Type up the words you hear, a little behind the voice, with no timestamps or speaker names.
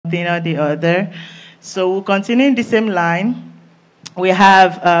thing or the other. So we'll continue in the same line. We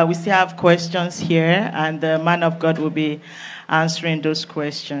still have questions here, and the man of God will be answering those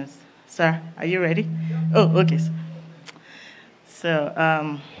questions. Sir, are you ready? Oh, okay.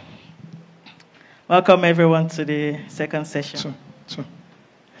 So, welcome everyone to the second session.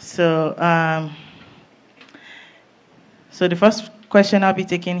 So, so the first question I'll be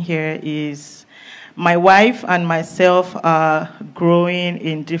taking here is, my wife and myself are growing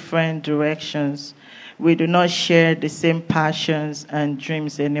in different directions. We do not share the same passions and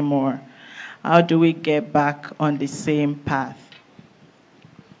dreams anymore. How do we get back on the same path?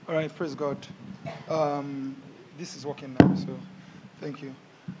 All right, praise God. This is working now, so thank you.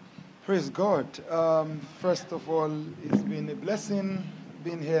 Praise God. First of all, it's been a blessing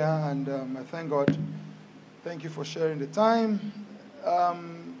being here, and I thank God. Thank you for sharing the time.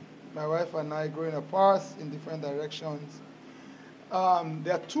 My wife and I growing apart in different directions.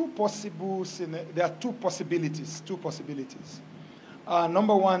 There are two possibilities.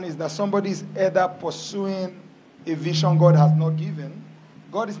 Number one is that somebody is either pursuing a vision God has not given.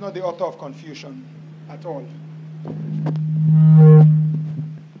 God is not the author of confusion at all.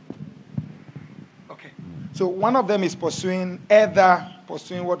 Okay. So one of them is either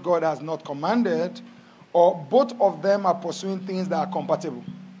pursuing what God has not commanded, or both of them are pursuing things that are compatible.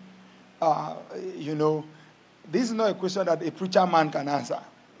 This is not a question that a preacher man can answer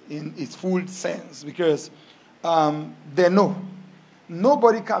in its full sense, because they know.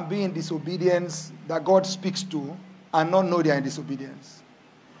 Nobody can be in disobedience that God speaks to and not know they are in disobedience.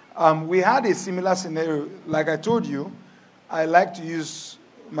 We had a similar scenario. Like I told you, I like to use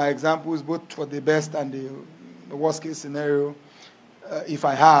my examples both for the best and the worst case scenario, if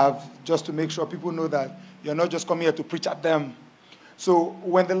I have, just to make sure people know that you're not just coming here to preach at them. So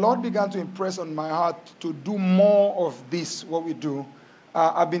when the Lord began to impress on my heart to do more of this, what we do,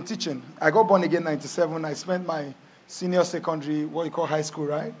 I've been teaching. I got born again in 97. I spent my senior secondary, what you call high school,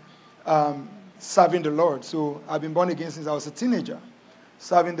 right? Serving the Lord. So I've been born again since I was a teenager,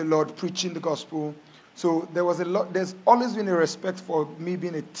 serving the Lord, preaching the gospel. So there's always been a respect for me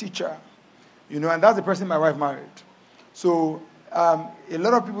being a teacher, and that's the person my wife married. So a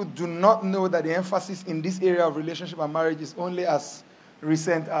lot of people do not know that the emphasis in this area of relationship and marriage is only as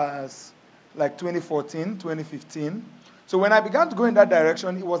recent as like 2014, 2015. So when I began to go in that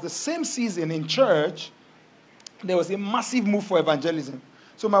direction, it was the same season in church. There was a massive move for evangelism.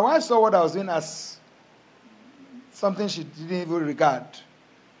 So my wife saw what I was doing as something she didn't even regard.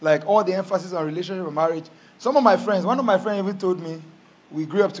 Like all the emphasis on relationship and marriage. One of my friends even told me, we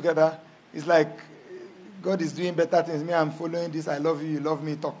grew up together, it's like, God is doing better things. Me, I'm following this. I love you. You love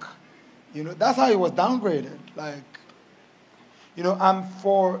me. Talk. That's how it was downgraded. And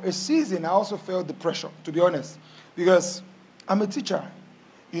for a season, I also felt the pressure, to be honest, because I'm a teacher.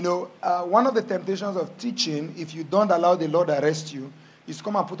 One of the temptations of teaching, if you don't allow the Lord arrest you, is to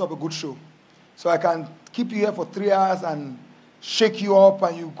come and put up a good show. So I can keep you here for 3 hours and shake you up,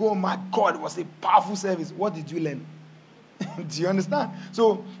 and you go, my God, it was a powerful service. What did you learn? Do you understand?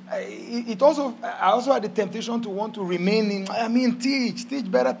 So I also had the temptation to want to remain teach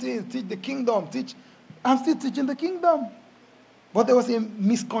better things, teach the kingdom, I'm still teaching the kingdom. But there was a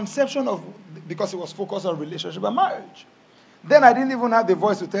misconception because it was focused on relationship and marriage. Then I didn't even have the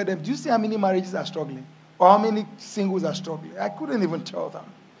voice to tell them, do you see how many marriages are struggling? Or how many singles are struggling? I couldn't even tell them.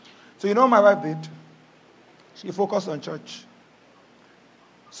 So what my wife did? She focused on church.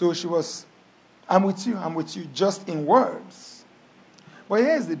 So she was, I'm with you, just in words. But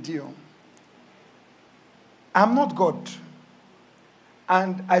here's the deal. I'm not God.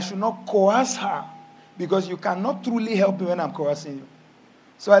 And I should not coerce her, because you cannot truly help me when I'm coercing you.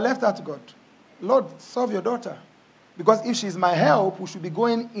 So I left her to God. Lord, serve your daughter. Because if she's my help, we should be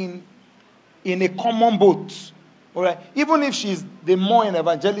going in a common boat. All right? Even if she's the more in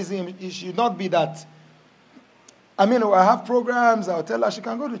evangelism, it should not be that. I have programs, I'll tell her she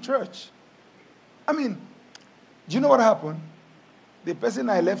can go to church. Do you know what happened? The person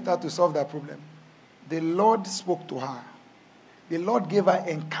I left her to solve that problem, the Lord spoke to her. The Lord gave her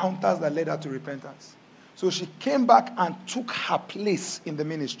encounters that led her to repentance. So she came back and took her place in the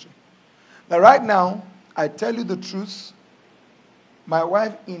ministry. Now, right now, I tell you the truth, my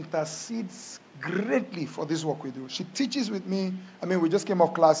wife intercedes greatly for this work we do. She teaches with me. We just came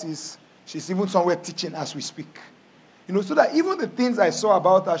off classes. She's even somewhere teaching as we speak. So that even the things I saw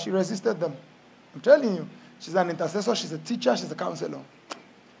about her, she resisted them. I'm telling you, she's an intercessor, she's a teacher, she's a counselor.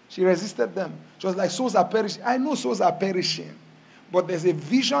 She resisted them. She was like, souls are perishing. I know souls are perishing. But there's a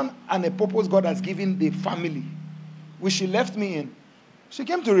vision and a purpose God has given the family, which she left me in. She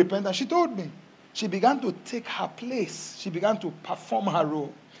came to repent and she told me. She began to take her place. She began to perform her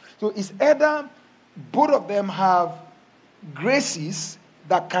role. So it's either both of them have graces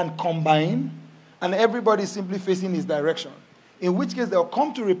that can combine, and everybody is simply facing his direction. In which case, they'll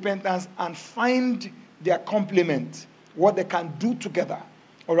come to repentance and find their complement, what they can do together.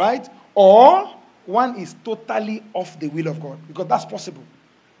 All right? Or one is totally off the will of God, because that's possible.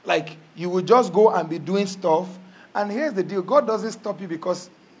 Like, you will just go and be doing stuff, and here's the deal. God doesn't stop you because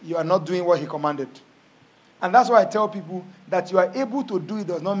you are not doing what he commanded. And that's why I tell people that you are able to do it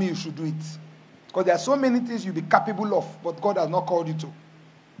does not mean you should do it. Because there are so many things you'll be capable of, but God has not called you to.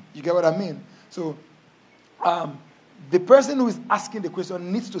 You get what I mean? So, the person who is asking the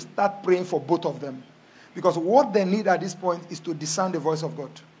question needs to start praying for both of them. Because what they need at this point is to discern the voice of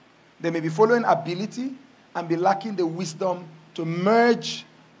God. They may be following ability and be lacking the wisdom to merge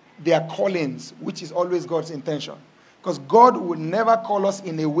their callings, which is always God's intention. Because God will never call us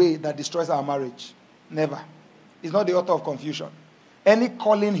in a way that destroys our marriage. Never. He's not the author of confusion. Any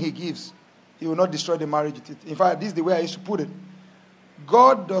calling he gives, he will not destroy the marriage with it. In fact, this is the way I used to put it.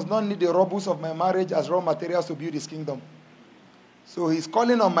 God does not need the rubbles of my marriage as raw materials to build his kingdom. So his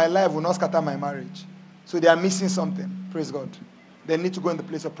calling on my life will not scatter my marriage. So they are missing something. Praise God. They need to go in the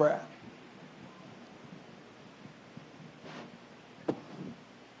place of prayer.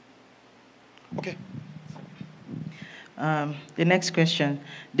 Okay. The next question.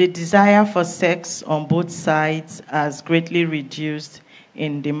 The desire for sex on both sides has greatly reduced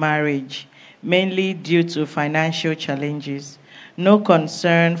in the marriage, mainly due to financial challenges. No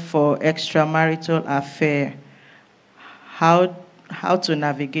concern for extramarital affair. How to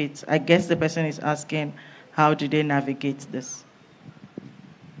navigate? I guess the person is asking, how do they navigate this?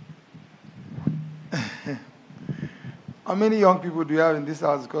 How many young people do you have in this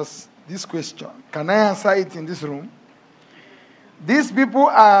house? Because this question, can I answer it in this room? These people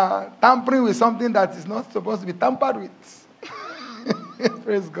are tampering with something that is not supposed to be tampered with.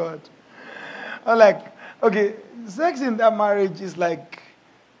 Praise God. I'm like, okay, sex in that marriage is like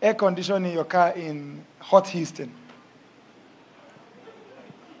air conditioning your car in hot Houston.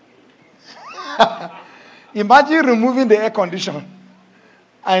 Imagine removing the air condition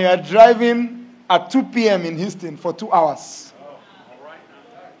and you're driving at 2 p.m. in Houston for 2 hours.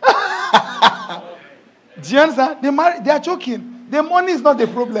 Do you understand? They are joking. The money is not the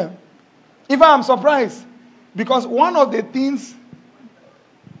problem. In fact, I'm surprised. Because one of the things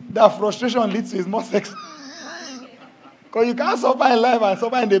that frustration leads to is more sex. Because you can't suffer in life and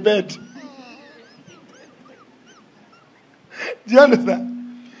suffer in the bed. Do you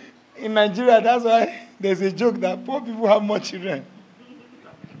understand? In Nigeria, that's why there's a joke that poor people have more children.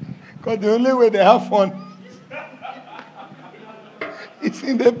 Because the only way they have fun is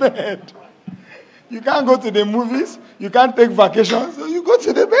in the bed. You can't go to the movies. You can't take vacations. So you go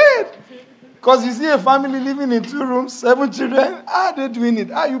to the bed. Because you see a family living in 2 rooms, 7 children. How are they doing it?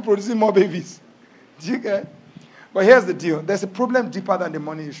 How are you producing more babies? Do you get? But here's the deal. There's a problem deeper than the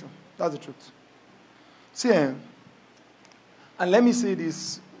money issue. That's the truth. See, and let me say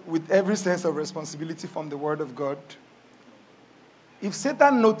this with every sense of responsibility from the Word of God. If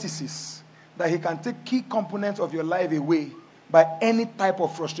Satan notices that he can take key components of your life away by any type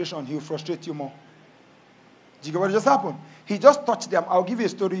of frustration, he will frustrate you more. Do you get what just happened? He just touched them. I'll give you a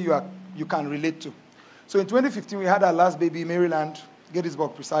story you can relate to. So in 2015, we had our last baby in Maryland,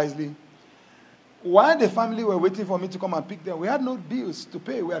 Gettysburg precisely. While the family were waiting for me to come and pick them, we had no bills to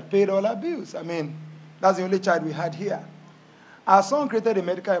pay. We had paid all our bills. I mean, that's the only child we had here. Our son created a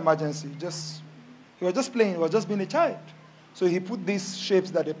medical emergency. He was just playing. He was just being a child. So he put these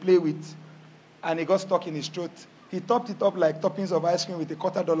shapes that they play with, and it got stuck in his throat. He topped it up like toppings of ice cream with a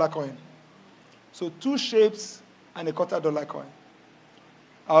 $quarter coin. So 2 shapes and a $quarter coin.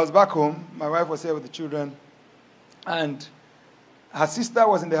 I was back home. My wife was here with the children. And her sister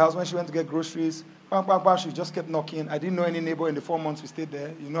was in the house when she went to get groceries. Bang, bang, bang. She just kept knocking. I didn't know any neighbor in the 4 months we stayed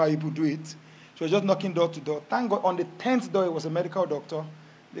there. You know how people do it. She was just knocking door to door. Thank God, on the 10th door, it was a medical doctor.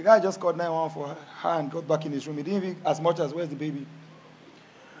 The guy just called 911 for her and got back in his room. He didn't even as much as, where's the baby?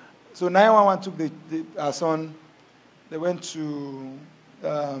 So 911 took our son. They went to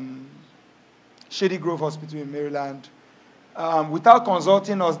Shady Grove Hospital in Maryland. Without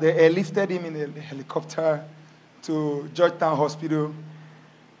consulting us, they airlifted him in a helicopter to Georgetown Hospital.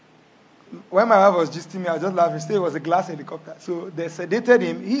 When my wife was gisting me, I was just laughing. She said it was a glass helicopter. So they sedated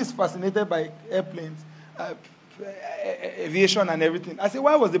him. He is fascinated by airplanes, aviation and everything. I said,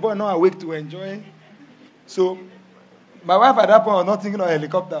 why was the boy not awake to enjoy? So my wife at that point was not thinking of a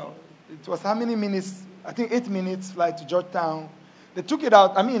helicopter. It was how many minutes? I think 8 minutes flight to Georgetown. They took it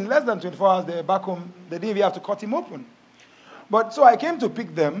out. I mean, less than 24 hours, they were back home. They didn't even have to cut him open. But so I came to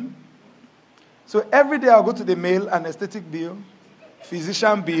pick them. So every day I'll go to the mail, an aesthetic bill.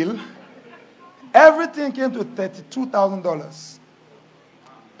 physician bill. Everything came to $32,000.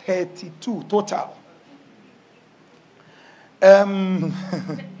 32 total.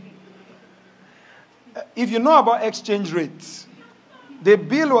 If you know about exchange rates, the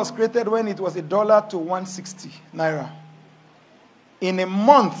bill was created when it was $1 to 160 naira. In a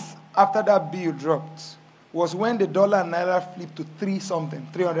month after that bill dropped was when the dollar and naira flipped to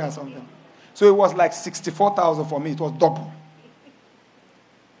 300 and something. So it was like 64,000 for me. It was double.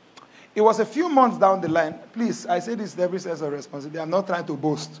 It was a few months down the line. Please, I say this with every sense of responsibility. I'm not trying to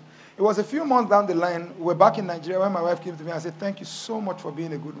boast. It was a few months down the line. We're back in Nigeria when my wife came to me and said, "Thank you so much for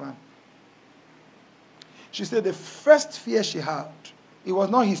being a good man." She said the first fear she had, it was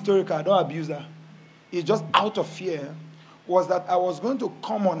not historical, I don't abuse her. It's just out of fear, was that I was going to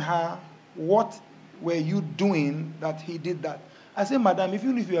come on her, "What were you doing that he did that?" I said, "Madam,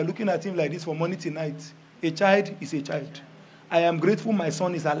 even if you are looking at him like this from morning to night, a child is a child. I am grateful my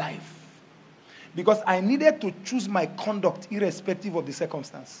son is alive." Because I needed to choose my conduct irrespective of the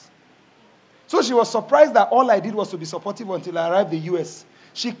circumstance. So she was surprised that all I did was to be supportive until I arrived in the US.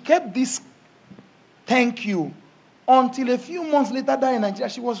 She kept this thank you until a few months later there in Nigeria.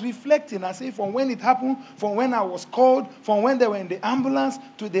 She was reflecting and saying, from when it happened, from when I was called, from when they were in the ambulance,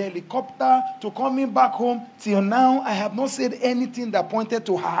 to the helicopter, to coming back home, till now, I have not said anything that pointed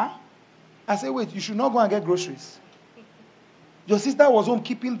to her. I said, "Wait, you should not go and get groceries. Your sister was home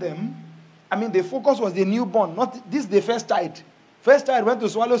keeping them. I mean, the focus was the newborn, not this the first child. First child went to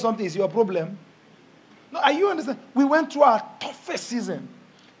swallow something, is your problem." No, are you understand? We went through our toughest season.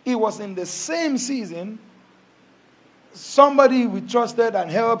 It was in the same season, somebody we trusted and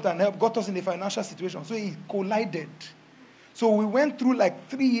helped got us in a financial situation. So it collided. So we went through like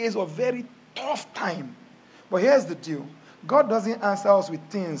 3 years of very tough time. But here's the deal. God doesn't answer us with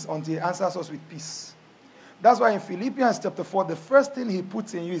things until he answers us with peace. That's why in Philippians chapter 4, the first thing he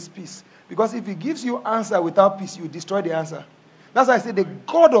puts in you is peace. Because if he gives you answer without peace, you destroy the answer. That's why I say the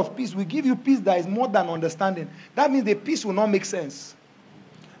God of peace will give you peace that is more than understanding. That means the peace will not make sense.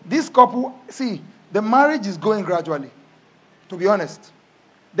 This couple, see, the marriage is going gradually, to be honest.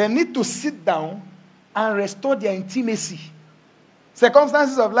 They need to sit down and restore their intimacy.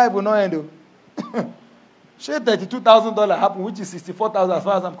 Circumstances of life will not end. Share $32,000 happen, which is 64,000 as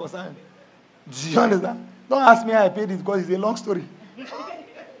far as I'm concerned. Do you understand? Don't ask me how I paid it because it's a long story.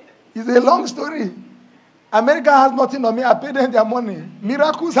 It's a long story. America has nothing on me. I paid them their money.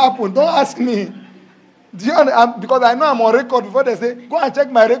 Miracles happen. Don't ask me. Do you understand? Because I know I'm on record before they say, "Go and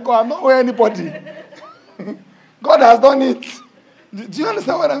check my record. I'm not owing anybody." God has done it. Do you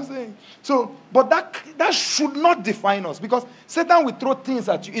understand what I'm saying? So, but that should not define us, because Satan will throw things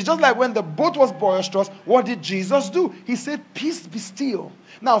at you. It's just like when the boat was boisterous, what did Jesus do? He said, "Peace, be still."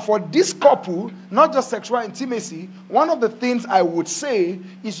 Now, for this couple, not just sexual intimacy, one of the things I would say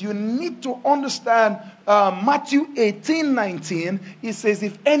is you need to understand Matthew 18:19. It says,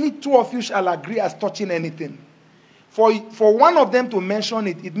 "If any two of you shall agree as touching anything." For one of them to mention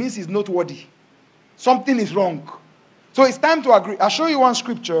it, it means it's noteworthy. Something is wrong. So it's time to agree. I'll show you one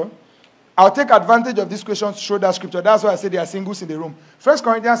scripture. I'll take advantage of this question to show that scripture. That's why I say there are singles in the room. 1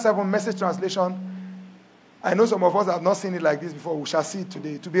 Corinthians 7, Message translation. I know some of us have not seen it like this before. We shall see it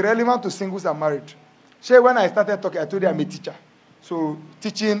today. To be relevant to singles and married. Shay, when I started talking, I told you I'm a teacher. So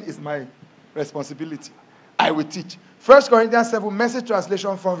teaching is my responsibility. I will teach. 1 Corinthians 7, Message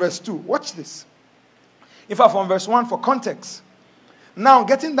translation from verse 2. Watch this. In fact, from verse 1 for context. Now,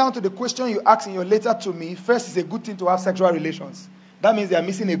 getting down to the question you asked in your letter to me, first, it's a good thing to have sexual relations. That means they are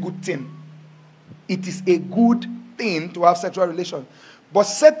missing a good thing. It is a good thing to have sexual relations. But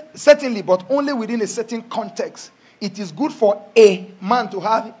certainly, but only within a certain context. It is good for a man to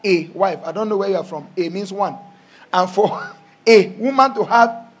have a wife. I don't know where you are from. A means one. And for a woman to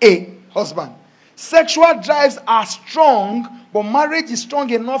have a husband. Sexual drives are strong, but marriage is strong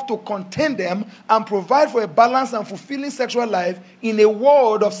enough to contain them and provide for a balanced and fulfilling sexual life in a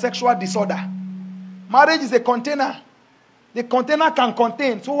world of sexual disorder. Marriage is a container. The container can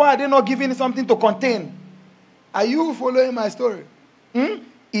contain. So why are they not giving it something to contain? Are you following my story?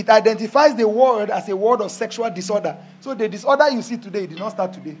 It identifies the world as a world of sexual disorder. So the disorder you see today did not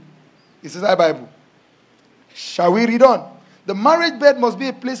start today. It's in the Bible. Shall we read on? The marriage bed must be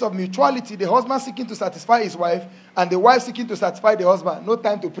a place of mutuality, the husband seeking to satisfy his wife, and the wife seeking to satisfy the husband. No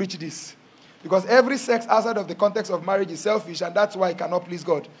time to preach this. Because every sex outside of the context of marriage is selfish, and that's why it cannot please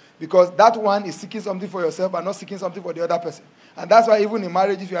God. Because that one is seeking something for yourself and not seeking something for the other person. And that's why even in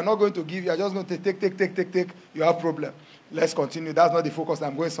marriage, if you are not going to give, you are just going to take, you have problem. Let's continue. That's not the focus.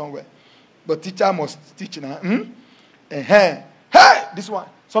 I'm going somewhere. But teacher must teach now. Hey, this one.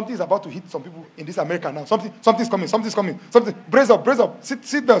 Something is about to hit some people in this America now. Something's coming. Brace up.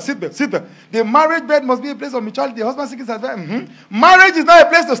 Sit there. The marriage bed must be a place of mutuality. The husband seeking satisfaction. Marriage is not a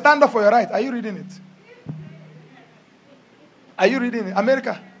place to stand up for your right. Are you reading it? Are you reading it?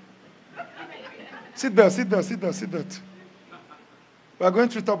 America. Sit there. We are going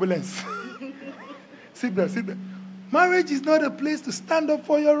through turbulence. Sit there. Marriage is not a place to stand up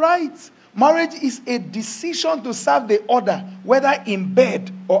for your rights. Marriage is a decision to serve the other, whether in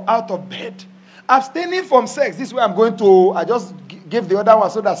bed or out of bed. Abstaining from sex, this is where I'm going to, I just gave the other one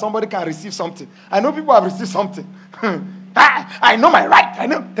so that somebody can receive something. I know people have received something. I know my right. I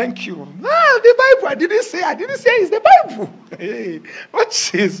know. Thank you. The Bible, I didn't say it's the Bible. Hey,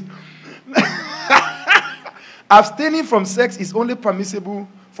 what is? Abstaining from sex is only permissible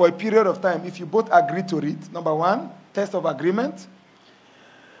for a period of time if you both agree to it. Number one, test of agreement.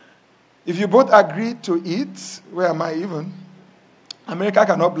 If you both agree to it, where am I even? America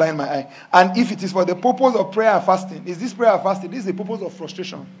cannot blind my eye. And if it is for the purpose of prayer and fasting, is this prayer and fasting? This is the purpose of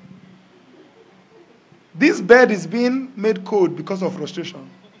frustration. This bed is being made cold because of frustration.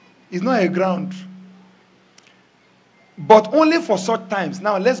 It's not a ground. But only for such times.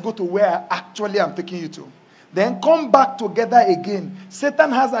 Now let's go to where actually I'm taking you to. Then come back together again.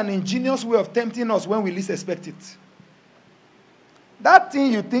 Satan has an ingenious way of tempting us when we least expect it. That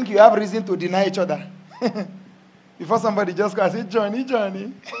thing you think you have reason to deny each other. Before somebody just goes, say, Johnny.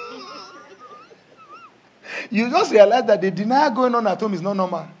 You just realize that the denial going on at home is not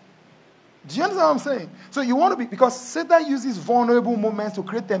normal. Do you understand what I'm saying? So you want to be, because Satan uses vulnerable moments to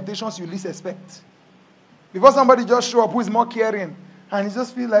create temptations you least expect. Before somebody just show up who is more caring, and he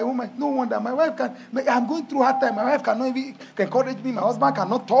just feel like, oh my, no wonder my wife can. I'm going through hard time. My wife cannot even encourage me. My husband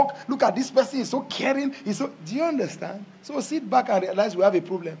cannot talk. Look at this person. He's so caring. Do you understand? So sit back and realize we have a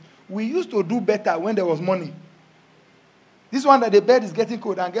problem. We used to do better when there was money. This one that the bed is getting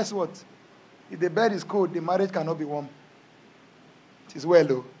cold, and guess what? If the bed is cold, the marriage cannot be warm. It is well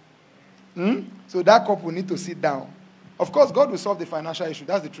though. So that couple need to sit down. Of course, God will solve the financial issue.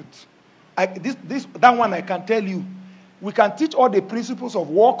 That's the truth. That one I can tell you. We can teach all the principles of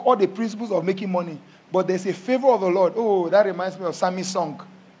work, all the principles of making money, but there's a favor of the Lord. Oh, that reminds me of Sammy's song.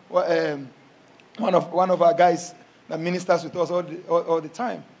 One of our guys that ministers with us all the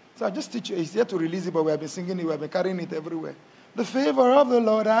time. So I just teach you. He's here to release it, but we have been singing it. We have been carrying it everywhere. The favor of the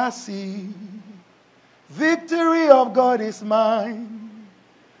Lord I see. Victory of God is mine.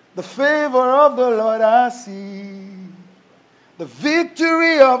 The favor of the Lord I see. The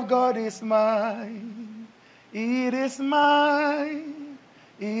victory of God is mine. It is mine.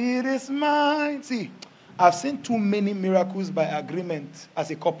 It is mine. See, I've seen too many miracles by agreement as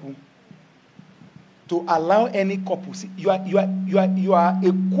a couple to allow any couple. See, you are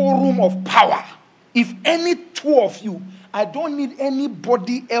a quorum of power. If any two of you, I don't need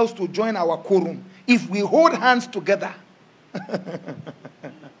anybody else to join our quorum. If we hold hands together.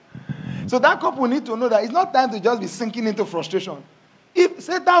 So that couple need to know that it's not time to just be sinking into frustration. If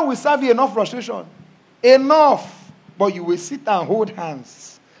Satan will serve you enough frustration, enough, but you will sit and hold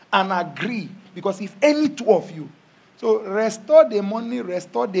hands and agree, because if any two of you, so restore the money,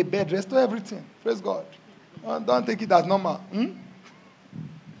 restore the bed, restore everything. Praise God. Don't take it as normal.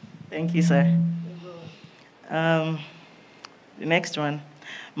 Thank you, sir. The next one.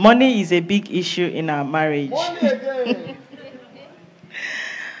 Money is a big issue in our marriage. Money again.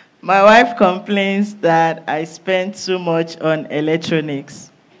 My wife complains that I spend too much on electronics,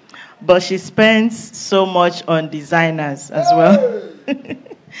 but she spends so much on designers as well.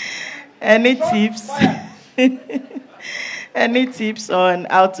 Any tips? Any tips on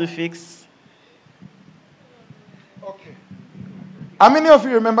how to fix? Okay. How many of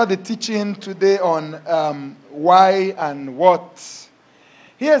you remember the teaching today on why and what?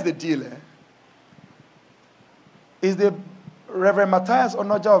 Here's the deal. Is the Reverend Matthias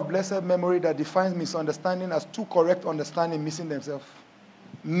Onoja of blessed memory that defines misunderstanding as two correct understanding missing themselves.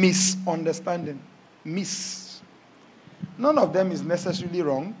 Misunderstanding. None of them is necessarily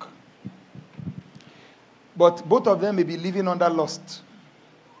wrong. But both of them may be living under lust.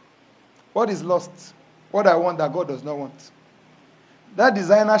 What is lust? What I want that God does not want. That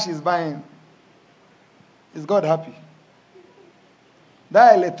designer she's buying, is God happy?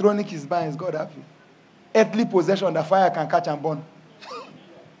 That electronic is buying, is God happy? Earthly possession that fire can catch and burn.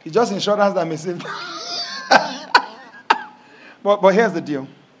 It's just insurance that may save. But here's the deal.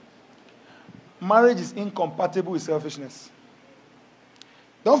 Marriage is incompatible with selfishness.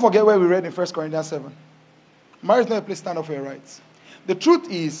 Don't forget where we read in 1 Corinthians 7. Marriage is not a place to stand up for your rights. The truth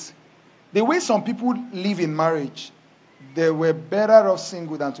is, the way some people live in marriage, they were better off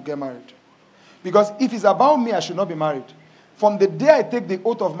single than to get married. Because if it's about me, I should not be married. from the day I take the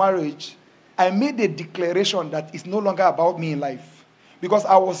oath of marriage, I made a declaration that it's no longer about me in life. Because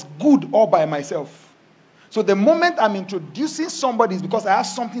I was good all by myself. So the moment I'm introducing somebody is because I have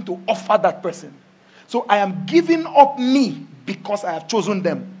something to offer that person. So I am giving up me because I have chosen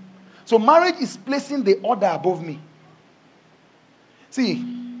them. So marriage is placing the order above me. See,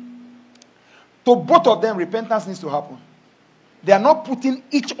 to both of them, repentance needs to happen. They are not putting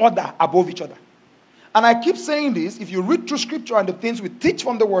each other above each other. And I keep saying this, if you read through scripture and the things we teach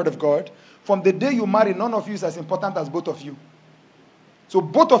from the word of God, from the day you marry, none of you is as important as both of you. So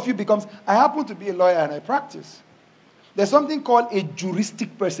both of you becomes, I happen to be a lawyer and I practice. There's something called a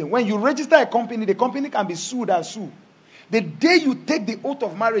juristic person. When you register a company, the company can be sued and sue. The day you take the oath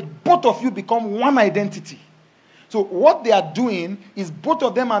of marriage, both of you become one identity. So what they are doing is both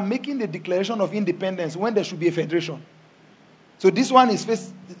of them are making the declaration of independence when there should be a federation. So this one is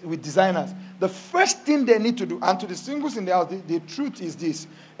faced with designers. The first thing they need to do, and to the singles in the house, the truth is this.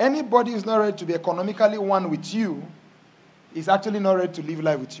 Anybody who's not ready to be economically one with you is actually not ready to live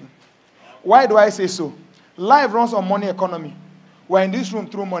life with you. Why do I say so? Life runs on money economy. We're in this room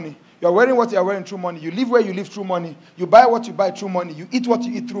through money. You're wearing what you're wearing through money. You live where you live through money. You buy what you buy through money. You eat what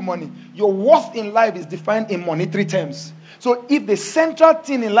you eat through money. Your worth in life is defined in monetary terms. So if the central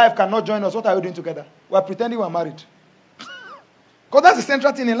thing in life cannot join us, what are we doing together? We're pretending we're married. Because that's the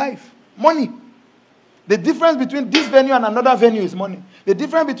central thing in life. Money. The difference between this venue and another venue is money. The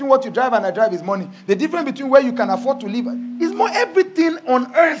difference between what you drive and I drive is money. The difference between where you can afford to live is more everything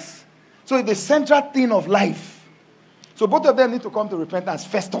on earth. So it's the central thing of life. So both of them need to come to repentance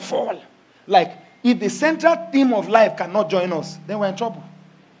first of all. Like, if the central theme of life cannot join us, then we're in trouble.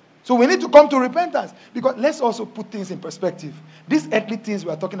 So we need to come to repentance. Because let's also put things in perspective. These earthly things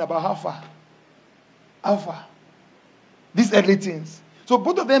we are talking about, how far? How far? These earthly things. So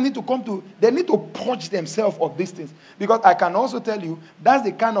both of them need to come to, they need to purge themselves of these things. Because I can also tell you, that's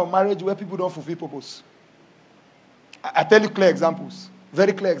the kind of marriage where people don't fulfill purpose. I tell you clear examples.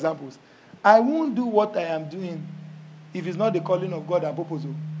 Very clear examples. I won't do what I am doing if it's not the calling of God and purpose.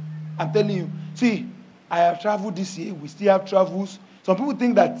 I'm telling you. See, I have traveled this year. We still have travels. Some people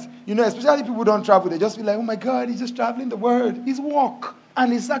think that, especially people who don't travel, they just feel like, oh my God, he's just traveling the world. He's work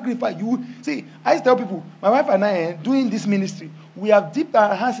and his sacrifice. See, I used to tell people, my wife and I, doing this ministry, we have dipped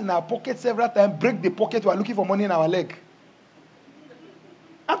our hands in our pocket several times, break the pocket, we are looking for money in our leg.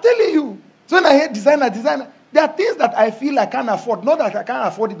 I'm telling you. So when I hear designer, there are things that I feel I can't afford. Not that I can't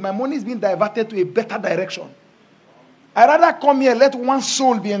afford it. My money is being diverted to a better direction. I'd rather come here, let one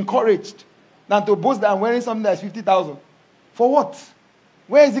soul be encouraged, than to boast that I'm wearing something that's 50,000. For what?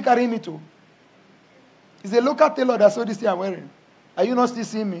 Where is he carrying me to? It's a local tailor that saw this thing I'm wearing. Are you not still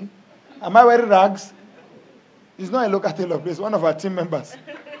seeing me? Am I wearing rags? It's not a local tailor place, one of our team members.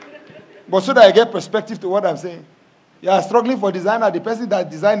 But so that I get perspective to what I'm saying. You are struggling for designer. The person that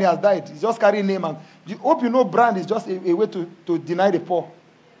designed it has died. He's just carrying name. And you hope you know brand is just a way to deny the poor.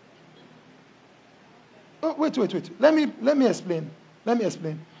 Oh, wait. Let me explain.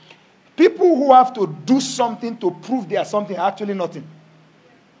 People who have to do something to prove they are something are actually nothing.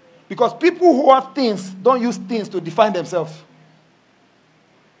 Because people who have things don't use things to define themselves.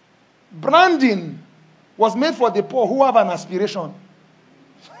 Branding was made for the poor who have an aspiration.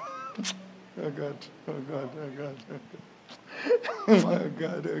 Oh God. Oh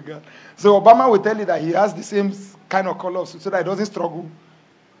God. So Obama will tell you that he has the same kind of colors so that he doesn't struggle.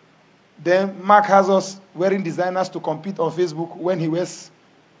 Then Mark has us wearing designers to compete on Facebook when he wears.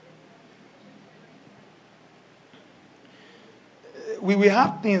 We will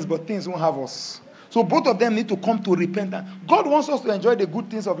have things, but things won't have us. So both of them need to come to repentance. God wants us to enjoy the good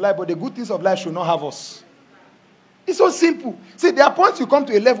things of life, but the good things of life should not have us. It's so simple. See, there are points you come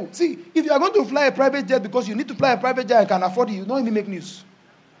to a level. See, if you are going to fly a private jet because you need to fly a private jet and can afford it, you don't even make news.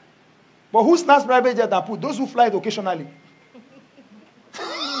 But who snaps private jet and put? Those who fly it occasionally.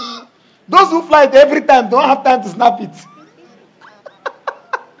 Those who fly it every time don't have time to snap it.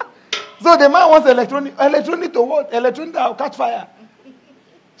 So the man wants electronic to what? Electronic that will catch fire.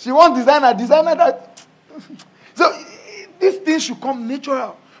 She wants designer that. So this thing should come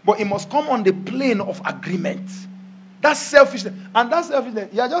natural. But it must come on the plane of agreement. That's selfishness. And that's selfishness.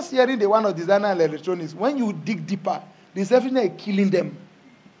 You are just hearing the one of designer and electronics. When you dig deeper, the selfishness is killing them.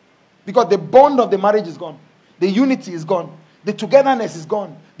 Because the bond of the marriage is gone. The unity is gone. The togetherness is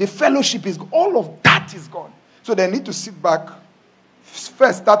gone. The fellowship is gone. All of that is gone. So they need to sit back.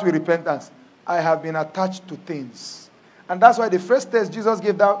 First, start with repentance. I have been attached to things. And that's why the first test Jesus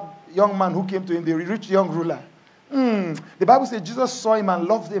gave that young man who came to him, the rich young ruler. The Bible says Jesus saw him and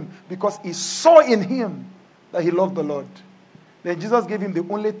loved him because he saw in him that he loved the Lord. Then Jesus gave him the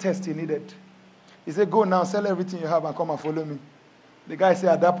only test he needed. He said, go now, sell everything you have and come and follow me. The guy said,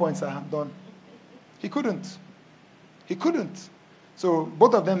 at that point, sir, I'm done. He couldn't. He couldn't. So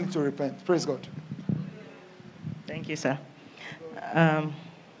both of them need to repent. Praise God. Thank you, sir. I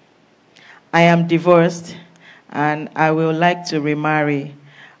am divorced and I will like to remarry.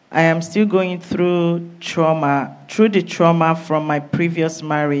 I am still going through the trauma from my previous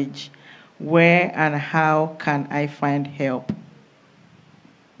marriage. Where and how can I find help?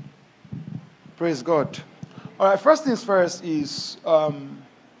 Praise God. All right, first things first is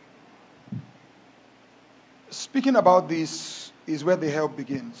speaking about this is where the help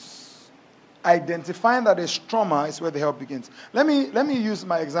begins. Identifying that there's trauma is where the help begins. Let me use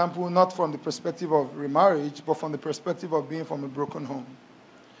my example not from the perspective of remarriage, but from the perspective of being from a broken home.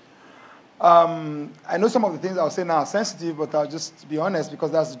 I know some of the things I'll say now are sensitive, but I'll just be honest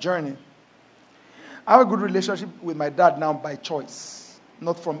because that's the journey. I have a good relationship with my dad now by choice,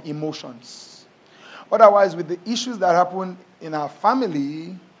 not from emotions. Otherwise, with the issues that happen in our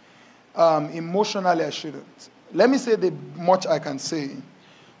family, emotionally I shouldn't. Let me say the much I can say.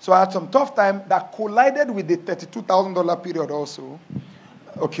 So I had some tough time that collided with the $32,000 period also.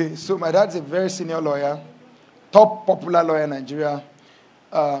 Okay, so my dad's a very senior lawyer, top popular lawyer in Nigeria,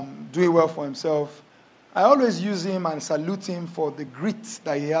 doing well for himself. I always use him and salute him for the grit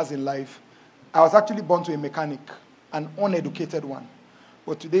that he has in life. I was actually born to a mechanic, an uneducated one.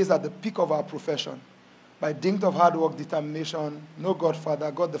 But today is at the peak of our profession. By dint of hard work, determination, no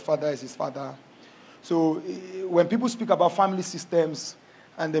Godfather. God the Father is his father. So when people speak about family systems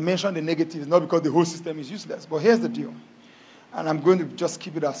and they mention the negatives, not because the whole system is useless. But here's the deal. And I'm going to just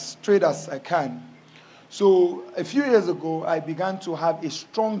keep it as straight as I can. So a few years ago, I began to have a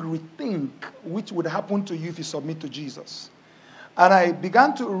strong rethink which would happen to you if you submit to Jesus. And I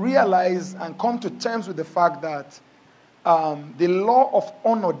began to realize and come to terms with the fact that the law of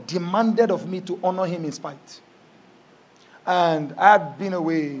honor demanded of me to honor him in spite. And I had been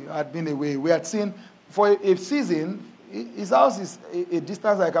away. We had seen, for a season, his house is a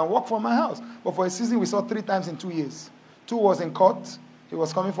distance I can walk from my house. But for a season, we saw 3 times in 2 years. 2 was in court. He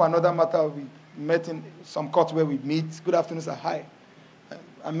was coming for another matter. We met in some court where we meet. Good afternoon, sir. Hi.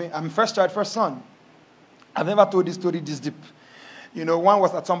 I'm first child, first son. I've never told this story this deep. You know, one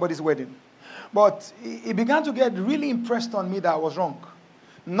was at somebody's wedding. But he began to get really impressed on me that I was wrong.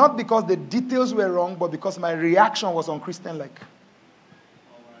 Not because the details were wrong, but because my reaction was unchristian-like.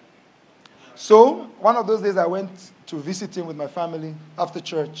 So, one of those days I went to visit him with my family after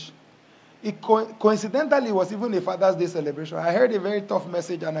church. It coincidentally was even a Father's Day celebration. I heard a very tough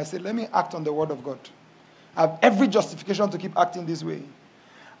message and I said, let me act on the word of God. I have every justification to keep acting this way.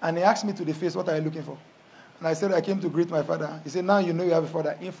 And he asked me to the face, what are you looking for? And I said, I came to greet my father. He said, now you know you have a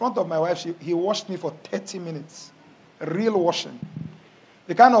father. In front of my wife, he washed me for 30 minutes. Real washing.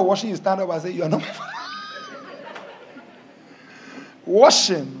 The kind of washing you stand up and say, you are not my father.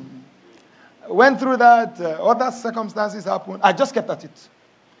 Washing. Went through that. Other circumstances happened. I just kept at it.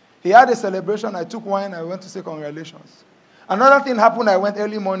 He had a celebration. I took wine. I went to say congratulations. Another thing happened. I went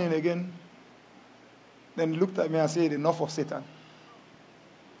early morning again. Then he looked at me and said, enough of Satan.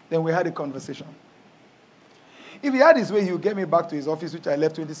 Then we had a conversation. If he had his way, he would get me back to his office, which I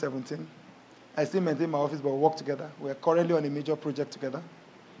left 2017. I still maintain my office, but we work together. We are currently on a major project together.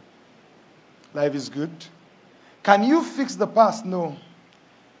 Life is good. Can you fix the past? No.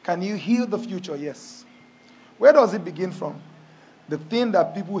 Can you heal the future? Yes. Where does it begin from? The thing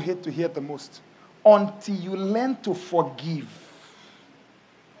that people hate to hear the most. Until you learn to forgive.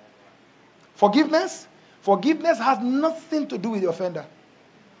 Forgiveness? Forgiveness has nothing to do with the offender.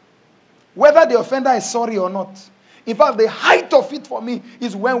 Whether the offender is sorry or not. In fact, the height of it for me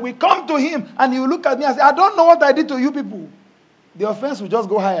is when we come to him and you look at me and say, I don't know what I did to you people. The offense will just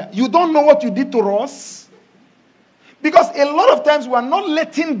go higher. You don't know what you did to us? Because a lot of times we are not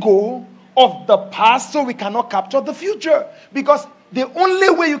letting go of the past so we cannot capture the future. Because the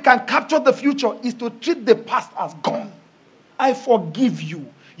only way you can capture the future is to treat the past as gone. I forgive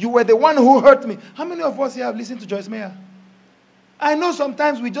you. You were the one who hurt me. How many of us here have listened to Joyce Meyer? I know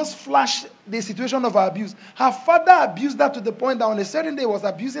sometimes we just flash the situation of our abuse. Her father abused her to the point that on a certain day he was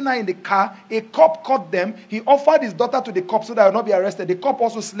abusing her in the car. A cop caught them. He offered his daughter to the cop so that he would not be arrested. The cop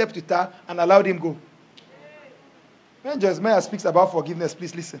also slept with her and allowed him go. When Joyce Meyer speaks about forgiveness,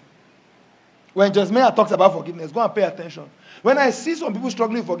 please listen. When Joyce Meyer talks about forgiveness, go and pay attention. When I see some people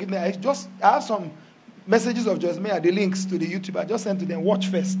struggling with forgiveness, I have some messages of Joyce Meyer, the links to the YouTube. I just sent to them, watch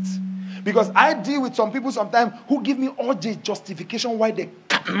first. Because I deal with some people sometimes who give me all the justification why they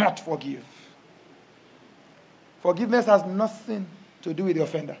cannot forgive. Forgiveness has nothing to do with the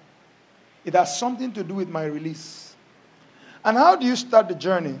offender. It has something to do with my release. And how do you start the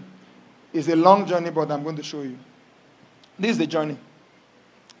journey? It's a long journey, but I'm going to show you. This is the journey.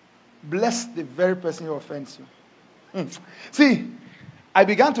 Bless the very person who offends you. See, I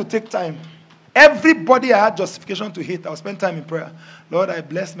began to take time. Everybody I had justification to hate, I'll spend time in prayer. Lord, I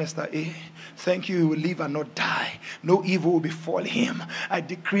bless Mr. A. Thank you, he will live and not die. No evil will befall him. I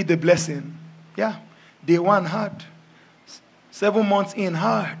decree the blessing. Yeah. Day 1 hard. 7 months in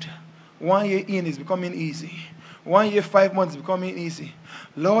hard. 1 year in is becoming easy. 1 year, 5 months is becoming easy.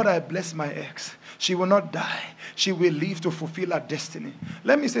 Lord, I bless my ex. She will not die. She will live to fulfill her destiny.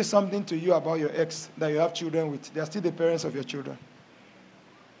 Let me say something to you about your ex that you have children with. They are still the parents of your children.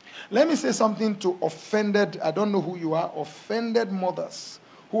 Let me say something to offended, I don't know who you are, offended mothers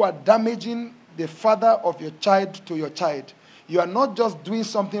who are damaging the father of your child to your child. You are not just doing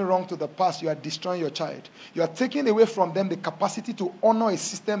something wrong to the past, you are destroying your child. You are taking away from them the capacity to honor a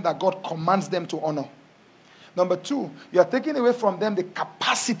system that God commands them to honor. Number 2, you are taking away from them the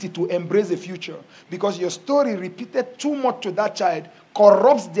capacity to embrace the future, because your story repeated too much to that child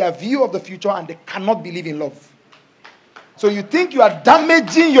corrupts their view of the future and they cannot believe in love. So you think you are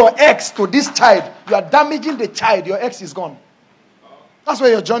damaging your ex to this child. You are damaging the child. Your ex is gone. That's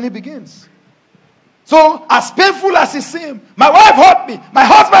where your journey begins. So as painful as it seems, my wife hurt me. My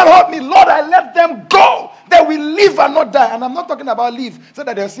husband hurt me. Lord, I let them go. They will live and not die. And I'm not talking about live so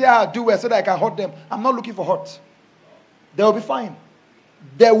that they'll say, do well, so that I can hurt them. I'm not looking for hurt. They will be fine.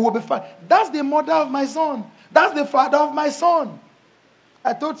 They will be fine. That's the mother of my son. That's the father of my son.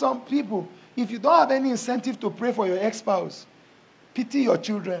 I told some people, if you don't have any incentive to pray for your ex-spouse, pity your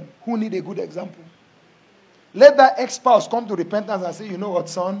children who need a good example. Let that ex-spouse come to repentance and say, you know what,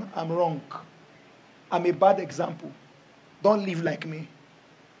 son, I'm wrong. I'm a bad example. Don't live like me.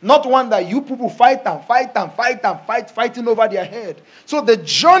 Not one that you people fighting over their head. So the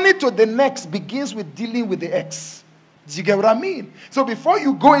journey to the next begins with dealing with the ex. Do you get what I mean? So before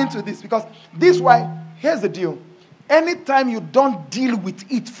you go into this, because this is why, here's the deal. Anytime you don't deal with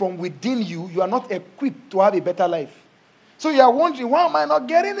it from within you, you are not equipped to have a better life. So you are wondering, why am I not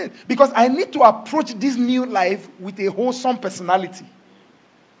getting it? Because I need to approach this new life with a wholesome personality.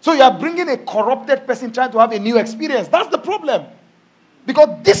 So you are bringing a corrupted person trying to have a new experience. That's the problem.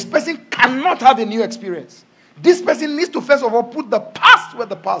 Because this person cannot have a new experience. This person needs to first of all put the past where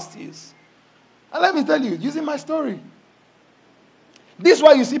the past is. And let me tell you, using my story. This is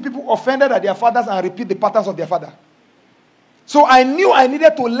why you see people offended at their fathers and repeat the patterns of their father. So I knew I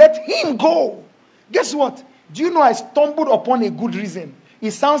needed to let him go. Guess what? Do you know I stumbled upon a good reason?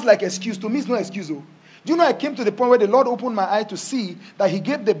 It sounds like excuse. To me, it's no excuse. Do you know I came to the point where the Lord opened my eye to see that he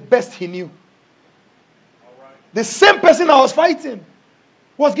gave the best he knew. The same person I was fighting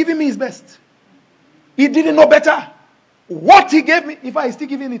was giving me his best. He didn't know better. What he gave me, in fact, he's still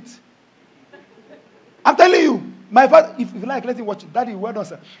giving it. I'm telling you, my father, if you like, let him watch it. Daddy, well done,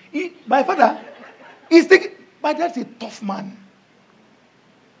 sir. My father, he's thinking, my dad's a tough man.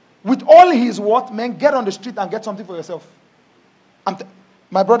 With all his what, man, get on the street and get something for yourself.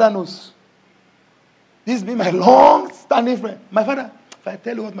 My brother knows. This has been my long-standing friend. My father, if I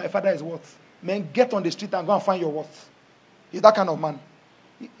tell you what my father is worth, man, get on the street and go and find your worth. He's that kind of man.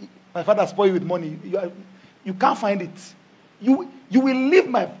 My father spoiled you with money. You can't find it. You will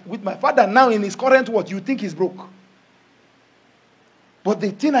live with my father now in his current worth. You think he's broke. But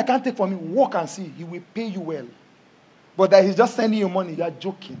the thing I can't take from him, walk and see. He will pay you well. But that he's just sending you money. You are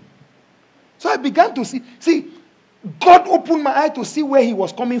joking. So I began to see. See, God opened my eye to see where he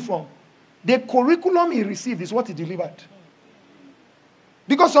was coming from. The curriculum he received is what he delivered.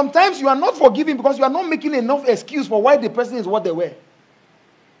 Because sometimes you are not forgiving because you are not making enough excuse for why the person is what they were.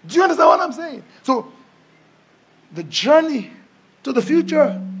 Do you understand what I'm saying? So, the journey to the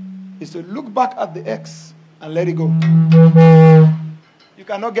future is to look back at the ex and let it go. You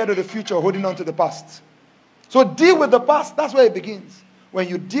cannot get to the future holding on to the past. So deal with the past. That's where it begins. When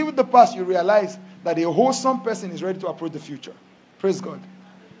you deal with the past, you realize that a wholesome person is ready to approach the future. Praise God.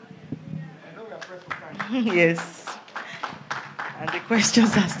 I know we are pressed for time. Yes. And the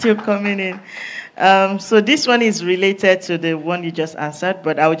questions are still coming in. So this one is related to the one you just answered,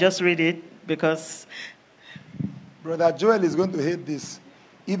 but I'll just read it because... Brother Joel is going to hate this.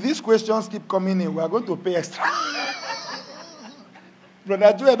 If these questions keep coming in, we are going to pay extra.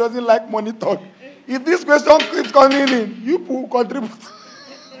 Brother Joel doesn't like money talk. If this question keeps coming in, you will contribute.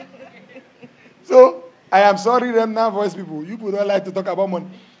 So, I am sorry, Remnant Voice people. You people don't like to talk about money.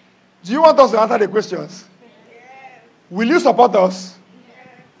 Do you want us to answer the questions? Yes. Will you support us? Yes.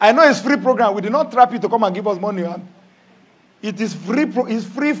 I know it's free program. We did not trap you to come and give us money. Huh? It is free. It's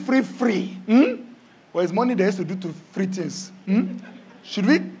free. Well, it's money they used to do to free things. Should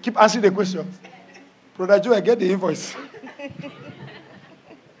we keep answering the questions? Brother Joe, I get the invoice.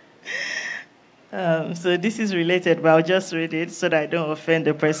 So this is related, but I'll just read it so that I don't offend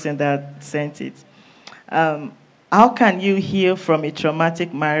the person that sent it. How can you heal from a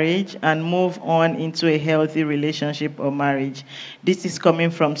traumatic marriage and move on into a healthy relationship or marriage? This is coming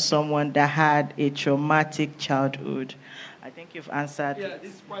from someone that had a traumatic childhood. I think you've answered. Yeah,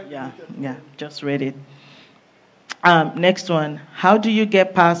 this is quite Yeah, related. yeah, just read it. Next one. How do you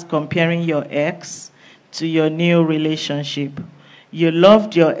get past comparing your ex to your new relationship? You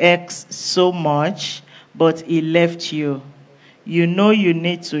loved your ex so much, but he left you. You know you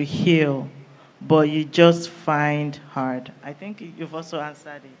need to heal, but you just find hard. I think you've also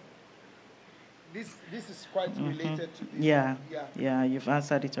answered it. This is quite related to this. Yeah, Yeah. yeah, you've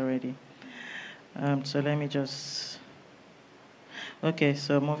answered it already. So let me just. Okay,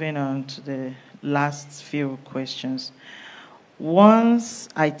 so moving on to the last few questions. Once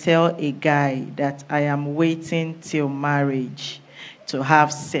I tell a guy that I am waiting till marriage to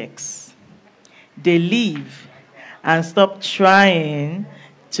have sex, they leave and stop trying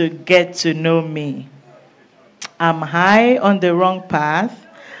to get to know me. Am I on the wrong path?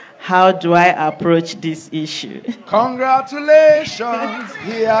 How do I approach this issue? Congratulations,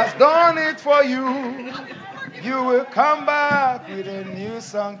 he has done it for you. You will come back with a new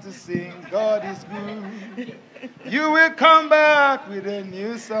song to sing. God is good. You will come back with a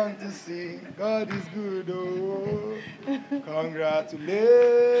new song to sing. God is good. Oh,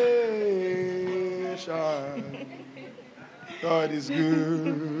 congratulations. God is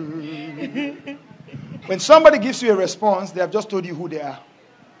good. When somebody gives you a response, they have just told you who they are.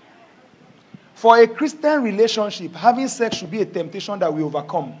 For a Christian relationship, having sex should be a temptation that we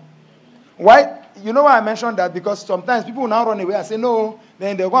overcome. Why? You know why I mentioned that? Because sometimes people will now run away and say, no,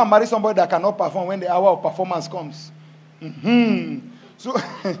 then they'll go and marry somebody that cannot perform when the hour of performance comes. So,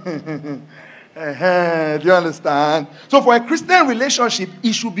 do you understand? So for a Christian relationship,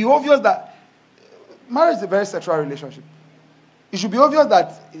 it should be obvious that marriage is a very sexual relationship. It should be obvious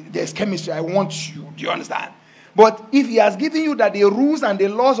that there's chemistry. I want you. Do you understand? But if he has given you that the rules and the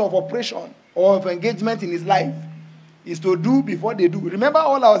laws of operation or of engagement in his life is to do before they do. Remember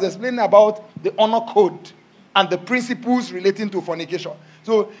all I was explaining about the honor code and the principles relating to fornication.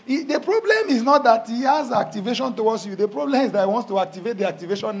 So the problem is not that he has activation towards you. The problem is that he wants to activate the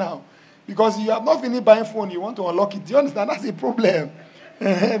activation now. Because you have not finished buying phone, you want to unlock it. Do you understand? That's a problem.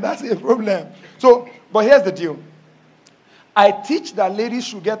 That's a problem. So, but here's the deal. I teach that ladies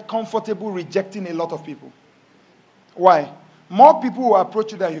should get comfortable rejecting a lot of people. Why? More people will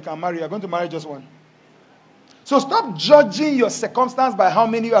approach you than you can marry. You're going to marry just one. So stop judging your circumstance by how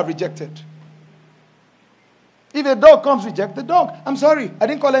many you have rejected. If a dog comes, reject the dog. I'm sorry, I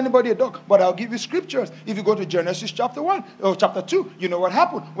didn't call anybody a dog, but I'll give you scriptures. If you go to Genesis chapter 1 or chapter 2, you know what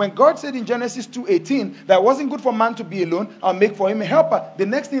happened. When God said in Genesis 2:18 that it wasn't good for man to be alone, I'll make for him a helper. The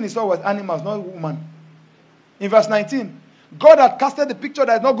next thing he saw was animals, not a woman. In verse 19, God had casted the picture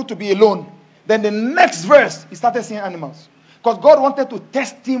that it's not good to be alone. Then the next verse, he started seeing animals. Because God wanted to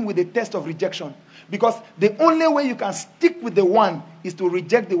test him with a test of rejection. Because the only way you can stick with the one is to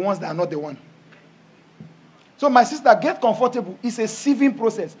reject the ones that are not the one. So my sister, get comfortable. It's a sieving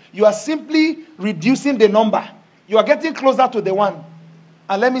process. You are simply reducing the number. You are getting closer to the one.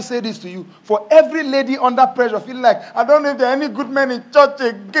 And let me say this to you. For every lady under pressure feeling like, I don't know if there are any good men in church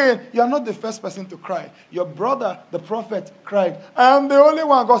again. You are not the first person to cry. Your brother, the prophet, cried. I am the only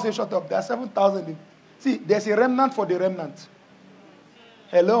one. God said, shut up. There are 7,000. See, there's a remnant for the remnant.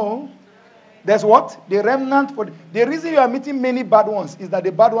 Hello? There's what? The remnant for the reason you are meeting many bad ones is that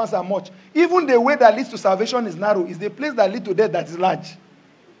the bad ones are much. Even the way that leads to salvation is narrow. It's the place that leads to death that is large.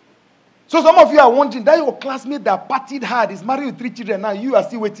 So some of you are wondering that your classmate that partied hard is married with 3 children now. You are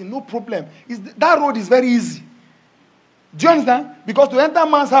still waiting. No problem. That road is very easy. Do you understand? Because to enter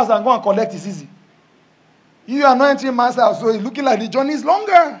man's house and go and collect is easy. You are not entering man's house, so it's looking like the journey is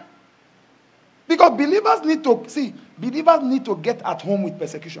longer. Because believers need to get at home with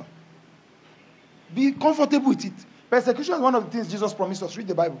persecution. Be comfortable with it. Persecution is one of the things Jesus promised us. Read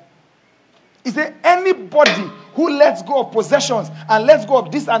the Bible. He said, anybody who lets go of possessions and lets go of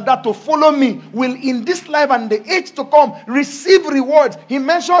this and that to follow me will in this life and the age to come receive rewards. He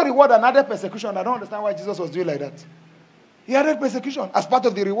mentioned reward and added persecution. I don't understand why Jesus was doing like that. He added persecution as part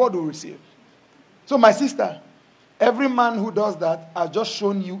of the reward we receive. So my sister, every man who does that has just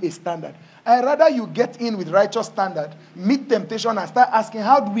shown you a standard. I'd rather you get in with righteous standard, meet temptation, and start asking,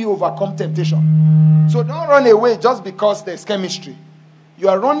 how do we overcome temptation? So don't run away just because there's chemistry. You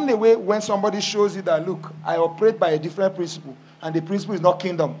are running away when somebody shows you that, look, I operate by a different principle, and the principle is not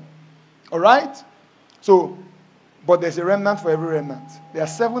kingdom. All right? So, but there's a remnant for every remnant. There are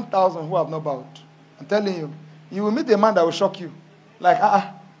 7,000 who have not bowed. I'm telling you, you will meet a man that will shock you. Like,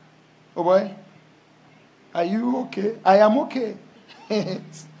 oh boy, Are you okay? I am okay.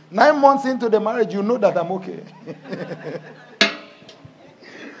 9 months into the marriage, you know that I'm okay.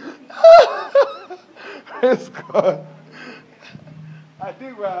 Praise God. I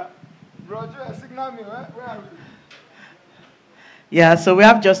think Roger, signal me. Where are we? Yeah, so we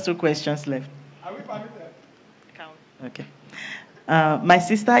have just 2 questions left. Are we permitted? Count. Okay. My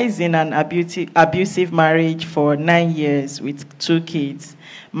sister is in an abusive marriage for 9 years with 2 kids.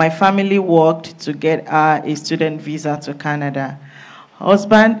 My family worked to get her a student visa to Canada.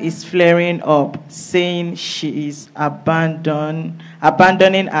 Husband is flaring up, saying she is abandoning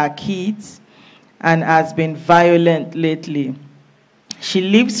her kids and has been violent lately. She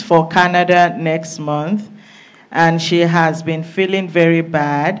leaves for Canada next month, and she has been feeling very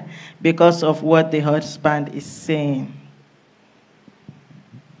bad because of what the husband is saying.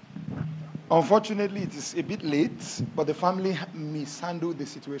 Unfortunately, it is a bit late, but the family mishandled the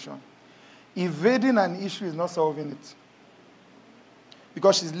situation. Evading an issue is not solving it.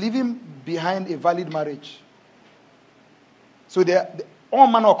 Because she's leaving behind a valid marriage. So all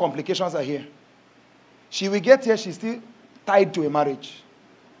manner of complications are here. She will get here, she's still tied to a marriage.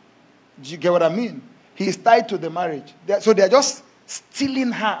 Do you get what I mean? He's tied to the marriage. So they're just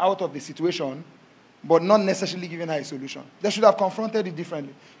stealing her out of the situation, but not necessarily giving her a solution. They should have confronted it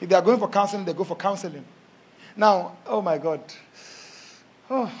differently. If they are going for counseling, they go for counseling. Now, oh my God.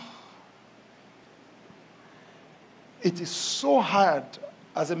 Oh. It is so hard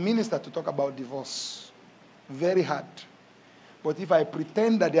as a minister to talk about divorce. Very hard. But if I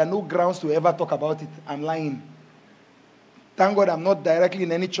pretend that there are no grounds to ever talk about it, I'm lying. Thank God I'm not directly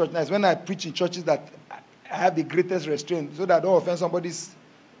in any church. Now, it's when I preach in churches that I have the greatest restraint so that I don't offend somebody's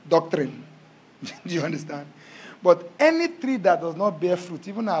doctrine. Do you understand? But any tree that does not bear fruit,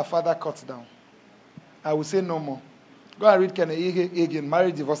 even our father cuts down. I will say no more. Go and read Kenneth Hagin,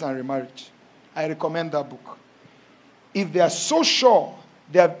 Marriage, Divorce, and Remarriage. I recommend that book. If they are so sure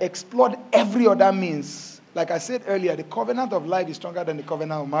they have explored every other means, like I said earlier, the covenant of life is stronger than the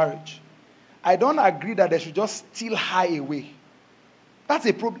covenant of marriage. I don't agree that they should just steal her away. That's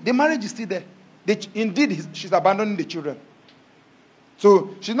a problem. The marriage is still there. Indeed, she's abandoning the children.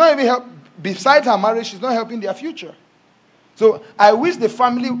 So she's not even besides her marriage, she's not helping their future. So I wish the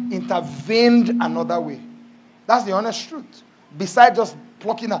family intervened another way. That's the honest truth. Besides just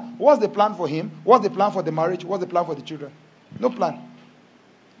plucking her. What's the plan for him? What's the plan for the marriage? What's the plan for the children? No plan.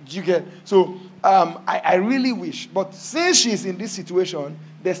 Do you get? So I really wish. But since she's in this situation,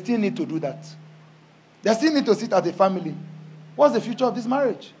 they still need to do that. They still need to sit as a family. What's the future of this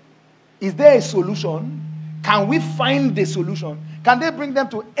marriage? Is there a solution? Can we find the solution? Can they bring them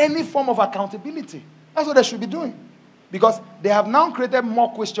to any form of accountability? That's what they should be doing. Because they have now created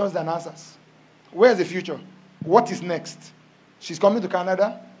more questions than answers. Where's the future? What is next? She's coming to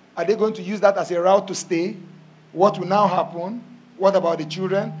Canada. Are they going to use that as a route to stay? What will now happen? What about the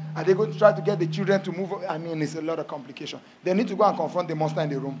children? Are they going to try to get the children to move? I mean, it's a lot of complication. They need to go and confront the monster in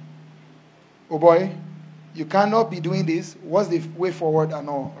the room. Oh boy, you cannot be doing this. What's the way forward and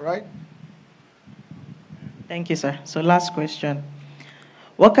all, right? Thank you, sir. So last question.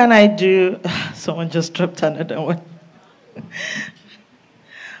 What can I do? Someone just dropped another one.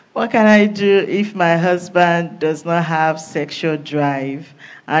 What can I do if my husband does not have sexual drive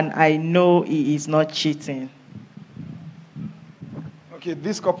and I know he is not cheating? Okay,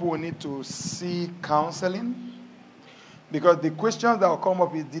 this couple will need to see counseling because the questions that will come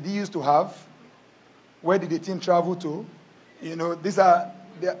up is, did he used to have? Where did the team travel to? You know,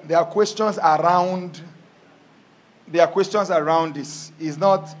 there are questions around. There are questions around this. It's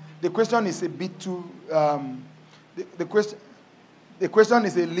not, the question is a bit too, the question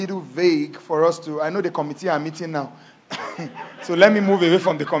is a little vague for us to, I know the committee are meeting now. So let me move away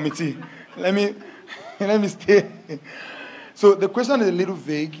from the committee. Let me stay. So the question is a little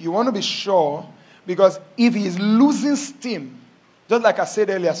vague. You want to be sure, because if he's losing steam, just like I said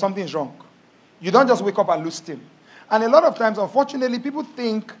earlier, something is wrong. You don't just wake up and lose steam. And a lot of times, unfortunately, people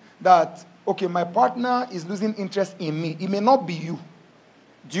think that, okay, my partner is losing interest in me. It may not be you.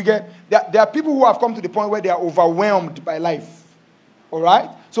 Do you get? There are people who have come to the point where they are overwhelmed by life. All right?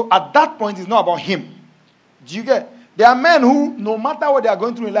 So at that point, it's not about him. Do you get? There are men who, no matter what they are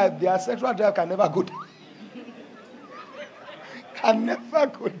going through in life, their sexual drive can never go down. Can never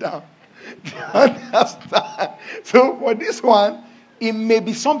go down. Do you understand? So for this one, it may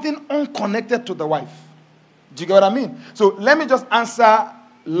be something unconnected to the wife. Do you get what I mean? So let me just answer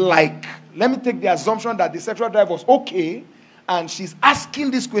let me take the assumption that the sexual drive was okay, and she's asking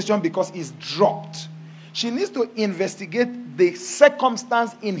this question because it's dropped. She needs to investigate the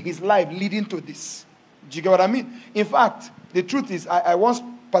circumstance in his life leading to this. Do you get what I mean? In fact, the truth is, I once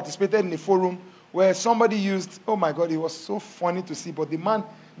participated in a forum where somebody used, oh my God, it was so funny to see, but the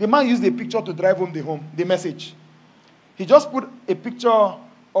man used a picture to drive home the message. He just put a picture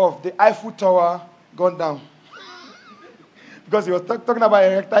of the Eiffel Tower gone down. Because he was talking about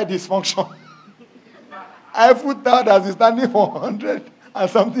erectile dysfunction. Eiffel Tower has been standing for 100 and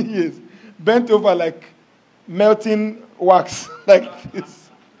something years, bent over like melting wax, like this.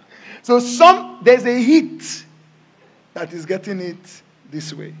 So there's a heat that is getting it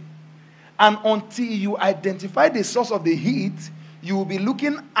this way. And until you identify the source of the heat, you will be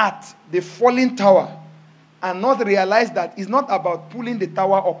looking at the falling tower and not realize that it's not about pulling the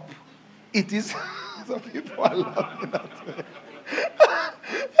tower up. It is, some people are laughing at me.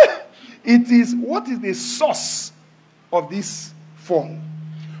 It is, what is the source of this fall?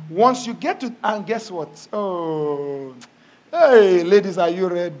 Once you get to, and guess what? Oh, hey, ladies, are you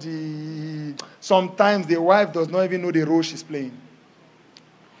ready? Sometimes the wife does not even know the role she's playing.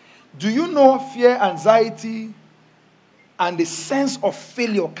 Do you know fear, anxiety, and the sense of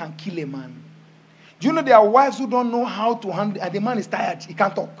failure can kill a man? Do you know there are wives who don't know how to handle, and the man is tired, he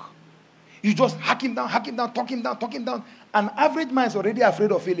can't talk. You just hack him down, talk him down. An average man is already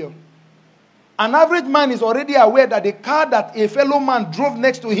afraid of failure. An average man is already aware that the car that a fellow man drove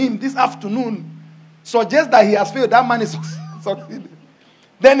next to him this afternoon suggests that he has failed. That man is succeeding.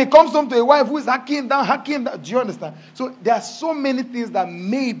 Then he comes home to a wife who is hacking down. Do you understand? So there are so many things that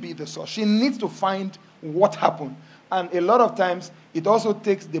may be the source. She needs to find what happened. And a lot of times, it also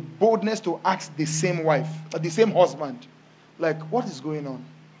takes the boldness to ask the same wife, or the same husband, like, what is going on?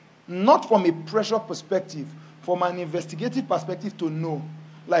 Not from a pressure perspective, from an investigative perspective to know,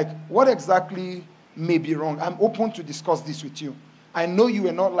 like, what exactly may be wrong. I'm open to discuss this with you. I know you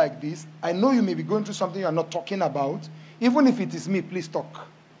are not like this. I know you may be going through something you are not talking about. Even if it is me, please talk.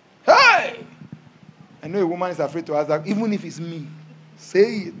 Hey! I know a woman is afraid to ask that. Even if it's me,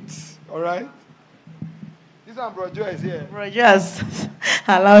 say it. All right? This one, Bro Joe, is here. Bro Joe has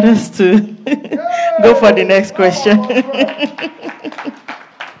allowed us to go for the next question.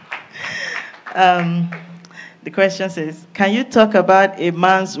 The question says, can you talk about a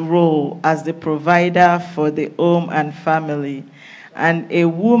man's role as the provider for the home and family, and a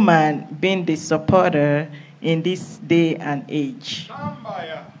woman being the supporter in this day and age?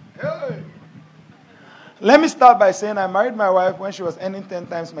 Let me start by saying I married my wife when she was earning 10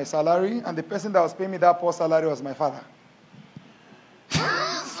 times my salary, and the person that was paying me that poor salary was my father.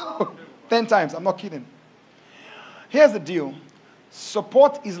 So, 10 times, I'm not kidding. Here's the deal.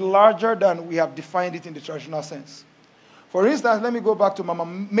 Support is larger than we have defined it in the traditional sense. For instance, let me go back to Mama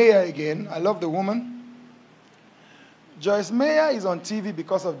Meyer again. I love the woman. Joyce Meyer is on TV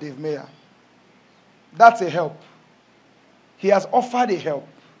because of Dave Meyer. That's a help. He has offered a help.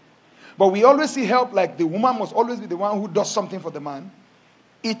 But we always see help like the woman must always be the one who does something for the man.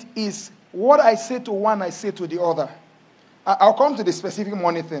 It is what I say to one, I say to the other. I'll come to the specific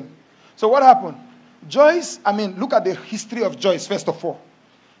money thing. So what happened? Joyce, look at the history of Joyce, first of all.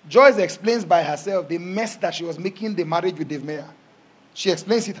 Joyce explains by herself the mess that she was making the marriage with Dave Meyer. She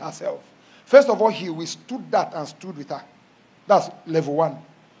explains it herself. First of all, he withstood that and stood with her. That's level one.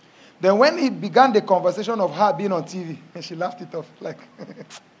 Then when he began the conversation of her being on TV, and she laughed it off, like...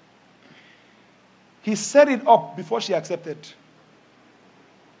 He set it up before she accepted.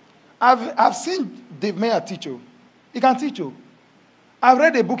 I've seen Dave Meyer teach you. He can teach you. I've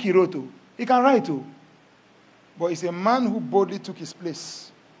read a book he wrote you. He can write you. But he's a man who boldly took his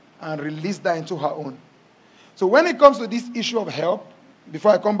place and released that into her own. So when it comes to this issue of help,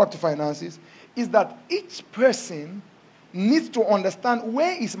 before I come back to finances, is that each person needs to understand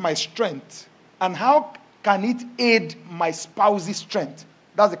where is my strength and how can it aid my spouse's strength.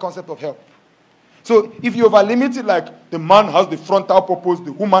 That's the concept of help. So if you overlimit it like the man has the frontal purpose,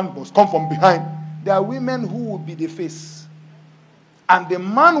 the woman must come from behind, there are women who will be the face. And the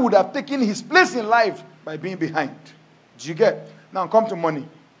man would have taken his place in life by being behind. Do you get? Now come to money.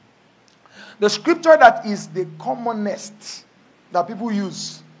 The scripture that is the commonest that people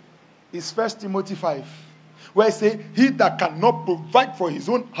use is 1 Timothy 5. Where it says, he that cannot provide for his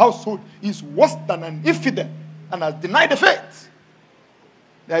own household is worse than an infidel and has denied the faith.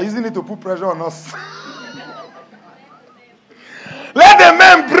 They are using it to put pressure on us. Let the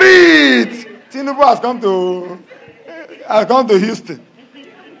men breathe. Tinubu has come to Houston.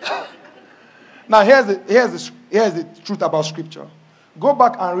 Now here's the truth about scripture. Go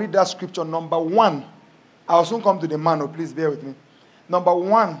back and read that scripture. Number one, I'll soon come to the man, please bear with me. Number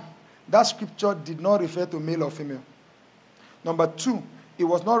one, that scripture did not refer to male or female. Number two, it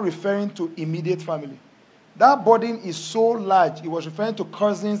was not referring to immediate family. That burden is so large, it was referring to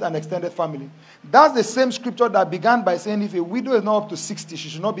cousins and extended family. That's the same scripture that began by saying if a widow is not up to 60, she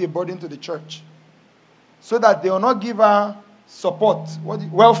should not be a burden to the church. so that they will not give her support,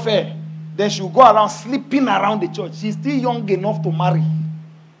 welfare. Then she will go around sleeping around the church. She's still young enough to marry.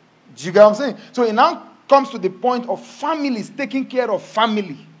 Do you get what I'm saying? So it now comes to the point of families taking care of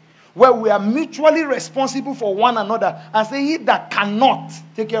family, where we are mutually responsible for one another, and say he that cannot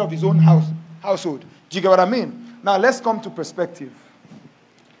take care of his own household. Do you get what I mean? Now let's come to perspective.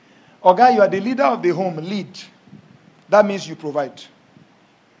 Oga, you are the leader of the home. Lead. That means you provide.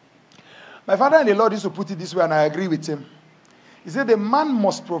 My father in the Lord used to put it this way, and I agree with him. He said the man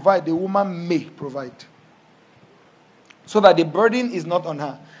must provide, the woman may provide. So that the burden is not on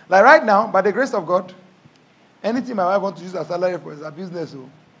her. Like right now, by the grace of God, anything my wife wants to use her salary for is her business. So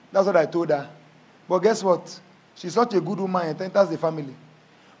that's what I told her. But guess what? She's such a good woman and enters the family.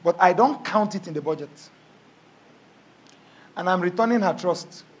 But I don't count it in the budget. And I'm returning her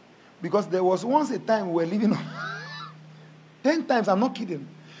trust. Because there was once a time we were living on 10 times, I'm not kidding.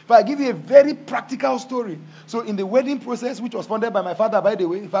 If I give you a very practical story. So in the wedding process, which was funded by my father, by the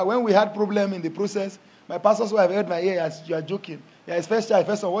way, in fact, when we had problem in the process, my pastor's wife heard my ear, as you are joking. Yeah, his first child,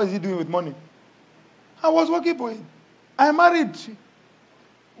 first son, what is he doing with money? I was working for him. I married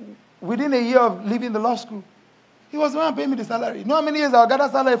within a year of leaving the law school. He was the one paying me the salary. You know how many years I'll gather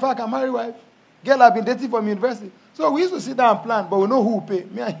salary if I can marry wife? Girl, I've been dating from university. So we used to sit down and plan, but we know who will pay,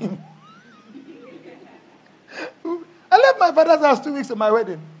 me and him. I left my father's house 2 weeks of my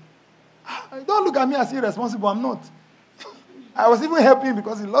wedding. Don't look at me as irresponsible. I'm not. I was even helping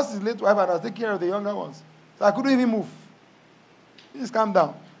because he lost his late wife and I was taking care of the younger ones. So I couldn't even move. Please calm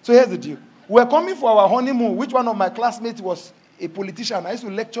down. So here's the deal. We're coming for our honeymoon. Which one of my classmates was a politician? I used to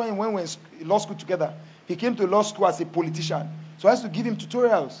lecture him when we were in law school together. He came to law school as a politician. So I used to give him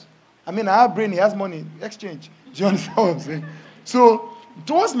tutorials. I mean, I have brain, he has money. Exchange. Do you understand what I'm saying? So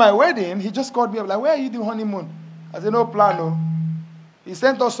towards my wedding, he just called me up like, where are you doing honeymoon? I said, no plan, no. He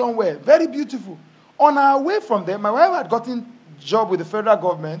sent us somewhere. Very beautiful. On our way from there, my wife had gotten a job with the federal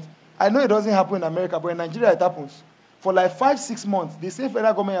government. I know it doesn't happen in America, but in Nigeria it happens. For like 5-6 months, the same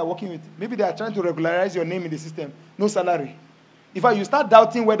federal government you are working with, maybe they are trying to regularize your name in the system. No salary. In fact, you start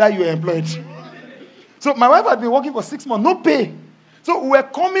doubting whether you are employed. So my wife had been working for 6 months, no pay. So we were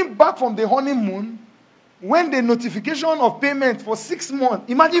coming back from the honeymoon when the notification of payment for 6 months,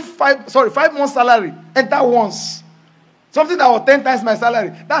 imagine 5 months salary, enter once. Something that was 10 times my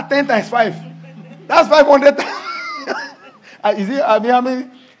salary. That's 10 times 5. That's 500.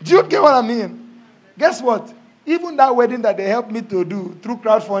 Do you get what I mean? Guess what? Even that wedding that they helped me to do through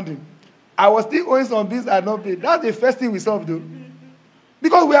crowdfunding, I was still owing some bills I had not paid. That's the first thing we solved, though.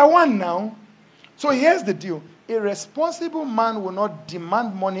 Because we are one now. So here's the deal. A responsible man will not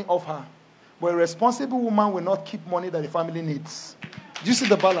demand money of her. But a responsible woman will not keep money that the family needs. Do you see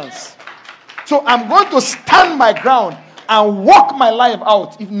the balance? So I'm going to stand my ground and walk my life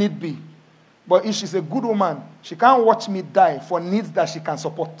out if need be. But if she's a good woman, she can't watch me die for needs that she can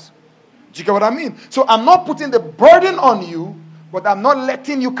support. Do you get what I mean? So I'm not putting the burden on you, but I'm not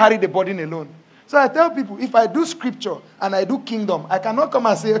letting you carry the burden alone. So I tell people, if I do scripture and I do kingdom, I cannot come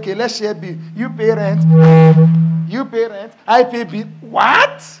and say, okay, let's share bill. You pay rent, I pay bill.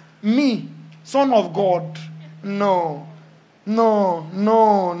 What? Me, son of God. No.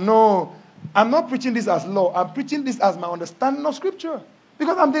 I'm not preaching this as law. I'm preaching this as my understanding of scripture.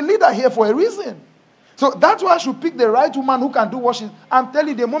 Because I'm the leader here for a reason. So that's why I should pick the right woman who can do what she's... I'm telling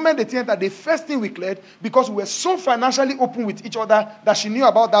you, the moment they entered, the first thing we cleared, because we were so financially open with each other that she knew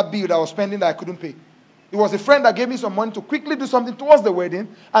about that bill that I was spending that I couldn't pay. It was a friend that gave me some money to quickly do something towards the wedding,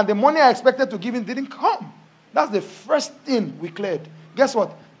 and the money I expected to give him didn't come. That's the first thing we cleared. Guess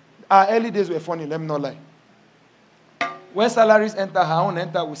what? Our early days were funny, let me not lie. When salaries enter, her own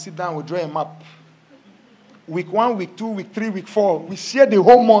enter, we sit down, we draw a map. Week 1, week 2, week 3, week 4. We share the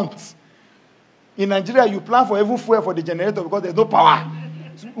whole month. In Nigeria, you plan for even fuel for the generator because there's no power.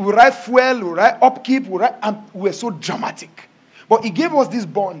 So we write fuel, we write upkeep, and we're so dramatic. But it gave us this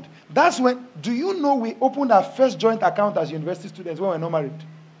bond. That's when, do you know we opened our first joint account as university students when we were not married?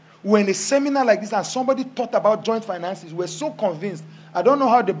 We were in a seminar like this and somebody thought about joint finances. We were so convinced. I don't know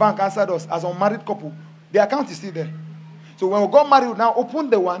how the bank answered us as a unmarried couple. The account is still there. So when we got married, we now opened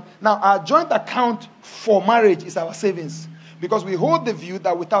the one. Now our joint account for marriage is our savings. Because we hold the view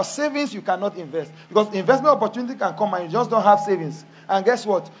that without savings, you cannot invest. Because investment opportunity can come and you just don't have savings. And guess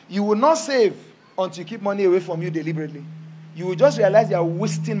what? You will not save until you keep money away from you deliberately. You will just realize you are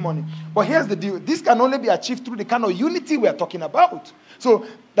wasting money. But here's the deal. This can only be achieved through the kind of unity we are talking about. So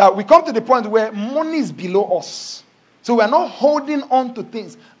that we come to the point where money is below us. So we are not holding on to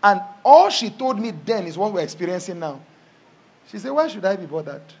things. And all she told me then is what we're experiencing now. She said, why should I be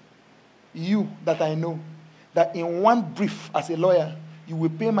bothered? You that I know, that in one brief as a lawyer, you will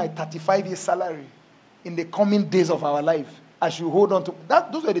pay my 35-year salary. in the coming days of our life. I should hold on to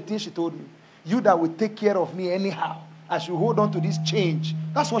that. Those were the things she told me. You that will take care of me anyhow. I should hold on to this change.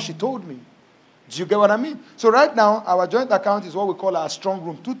 That's what she told me. Do you get what I mean? So right now, our joint account is what we call our strong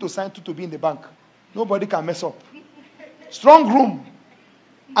room. 2 to sign, 2 to be in the bank. Nobody can mess up. Strong room.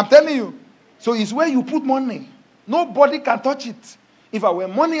 I'm telling you. So it's where you put money. Nobody can touch it. If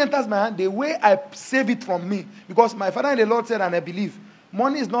when money enters my hand, the way I save it from me, because my father and the Lord said, and I believe,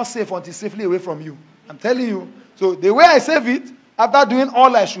 money is not safe until safely away from you. I'm telling you. So the way I save it, after doing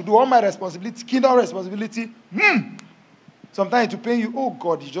all I should do, all my responsibility, kingdom responsibility, sometimes to pay you, oh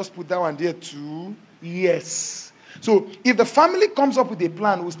God, you just put that one there too. Yes. So if the family comes up with a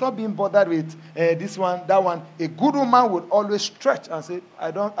plan, we'll stop being bothered with this one, that one. A good woman would always stretch and say,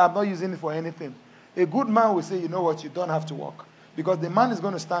 I'm not using it for anything. A good man will say, you know what, you don't have to work. Because the man is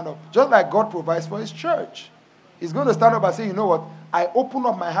going to stand up. Just like God provides for his church. He's going to stand up and say, you know what, I open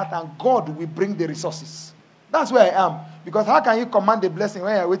up my heart and God will bring the resources. That's where I am. Because how can you command the blessing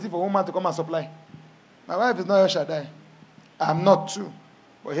when you're waiting for a woman to come and supply? My wife is not El Shaddai. I'm not too.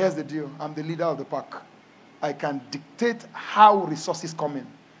 But here's the deal. I'm the leader of the pack. I can dictate how resources come in.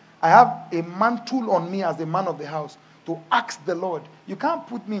 I have a mantle on me as the man of the house to ask the Lord, you can't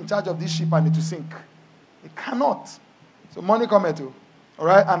put me in charge of this ship and it to sink. You cannot. So money come too. All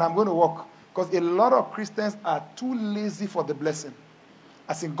right? And I'm going to work. Because a lot of Christians are too lazy for the blessing.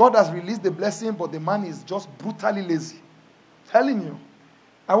 As in, God has released the blessing, but the man is just brutally lazy. Telling you.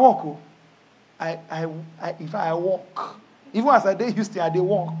 I walk. Oh. In fact, I walk. Even as I did Houston, I did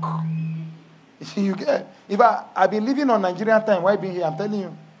walk. You get? I've been living on Nigerian time while being here, I'm telling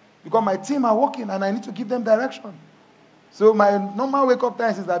you. Because my team are working and I need to give them direction. So my normal wake-up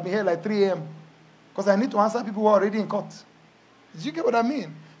time is I've been here like 3 a.m. Because I need to answer people who are already in court. Do you get what I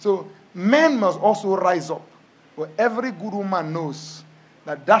mean? So men must also rise up. But every good woman knows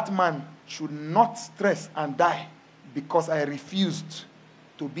that that man should not stress and die because I refused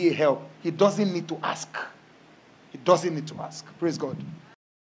to be a help. He doesn't need to ask. He doesn't need to ask. Praise God.